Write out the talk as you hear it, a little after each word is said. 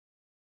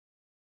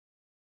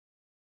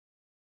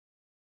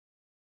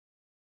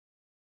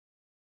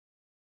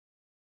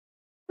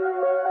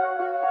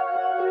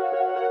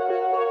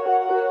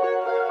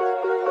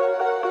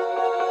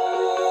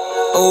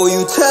Oh,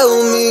 you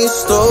tell me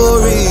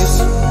stories,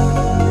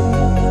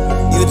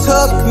 you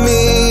tuck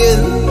me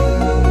in,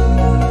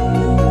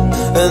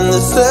 and the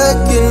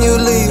second you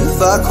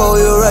leave, I call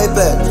you right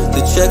back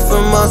to check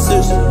for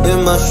monsters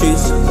in my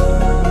sheets.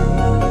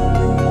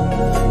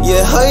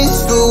 Yeah, high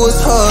school was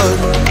hard.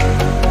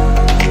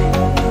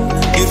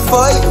 You'd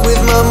fight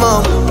with my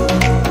mom,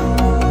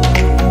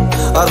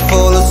 I'd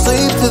fall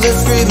asleep to the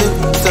screaming,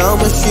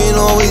 sound machine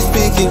always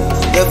speaking,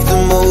 left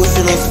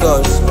emotional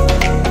scars.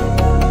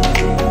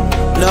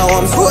 Now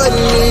I'm 21,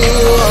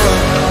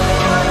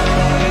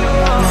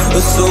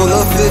 a soul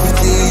of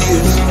 50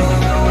 years.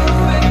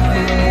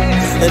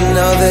 And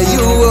now that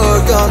you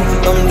are gone,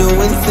 I'm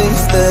doing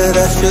things that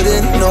I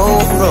shouldn't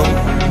know from.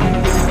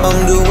 I'm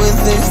doing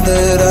things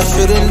that I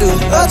shouldn't do.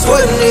 At 21,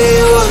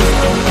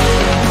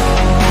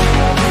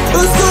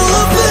 a soul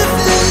of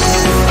 50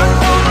 years.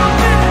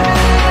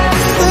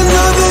 And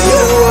now that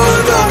you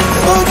are gone,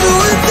 I'm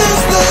doing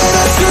things that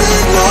I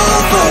shouldn't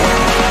know from.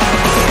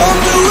 I'm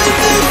doing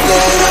things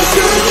that I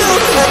shouldn't do.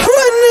 At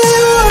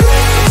 21.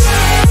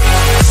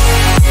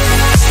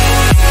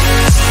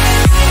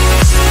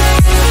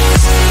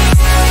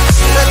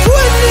 At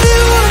 21.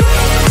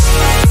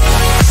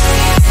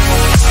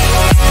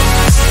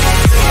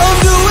 I'm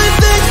doing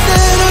things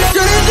that I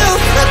shouldn't do.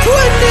 At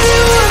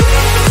 21.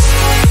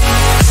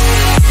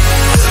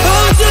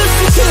 I'm just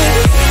a kid.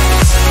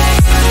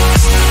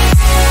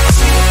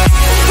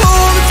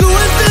 Oh, I'm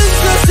doing things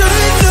I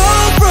shouldn't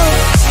know, bro.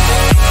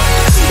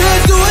 Yeah,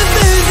 doing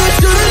things I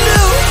shouldn't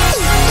do.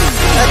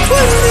 At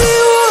 21.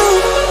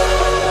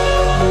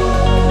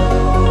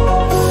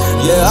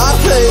 Yeah, I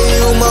play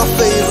you my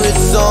favorite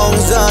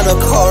songs on a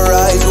car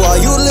ride while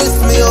you list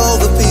me all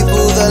the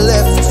people that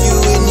left you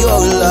in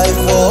your life.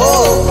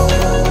 Oh,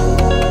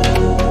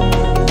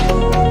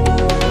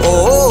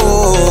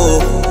 oh.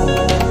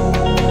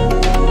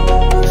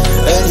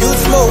 And you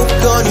smoke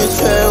on your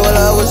chair while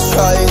I was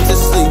trying to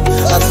sleep.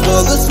 I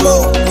smell the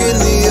smoke in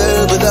the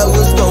air, but that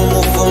was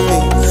normal for me.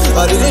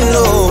 I didn't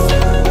know,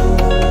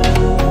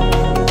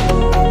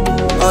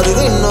 I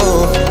didn't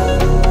know.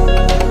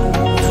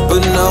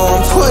 But now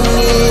I'm 21,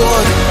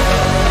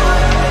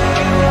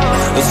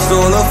 a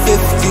soul of 50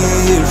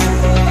 years.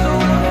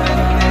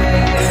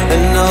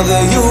 And now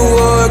that you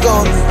are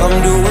gone,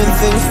 I'm doing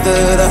things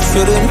that I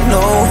shouldn't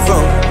know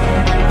from.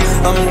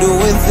 I'm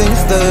doing things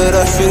that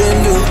I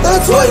shouldn't do.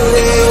 At 21,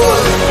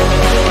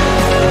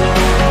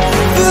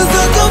 feels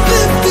like I'm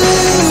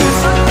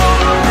 50s.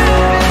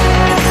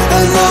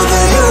 And now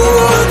that you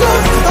are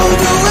gone, I'm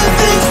doing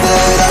things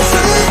that I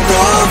shouldn't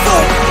know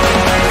from.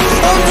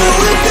 I'm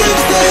doing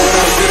things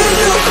that I shouldn't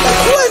do. At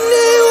 21.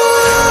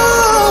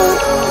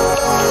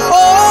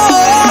 Oh,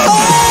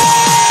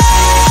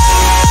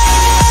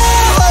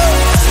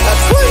 at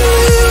 21.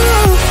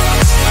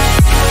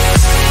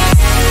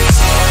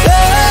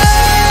 Yeah,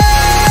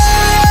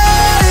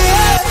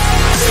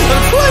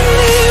 I'm 21.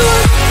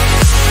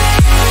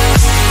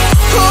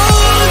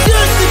 Oh,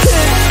 just a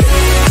kid.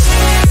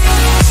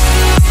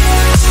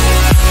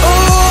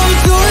 Oh, I'm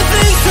doing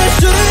things I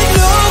shouldn't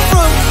know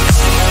from.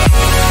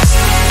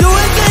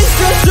 Doing things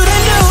I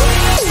shouldn't know.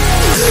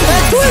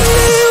 At 21.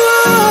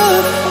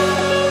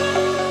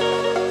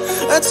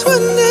 At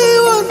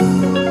 21.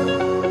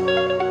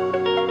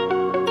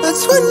 At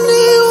 21.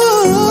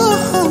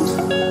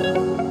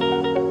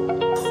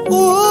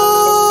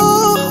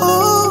 Oh,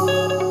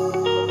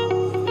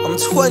 I'm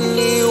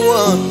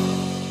 21.